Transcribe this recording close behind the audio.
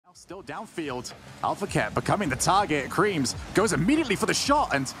Still downfield, AlphaCat becoming the target. Creams goes immediately for the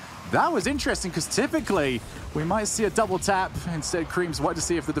shot, and that was interesting because typically we might see a double tap. Instead, Creams wanted to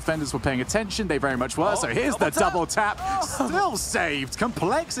see if the defenders were paying attention. They very much were, so here's the double tap. Still saved.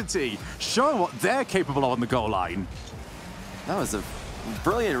 Complexity showing what they're capable of on the goal line. That was a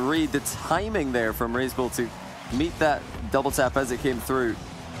brilliant read. The timing there from Razebull to meet that double tap as it came through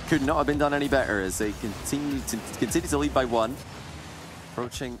could not have been done any better as they continue to lead by one.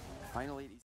 Approaching final 80.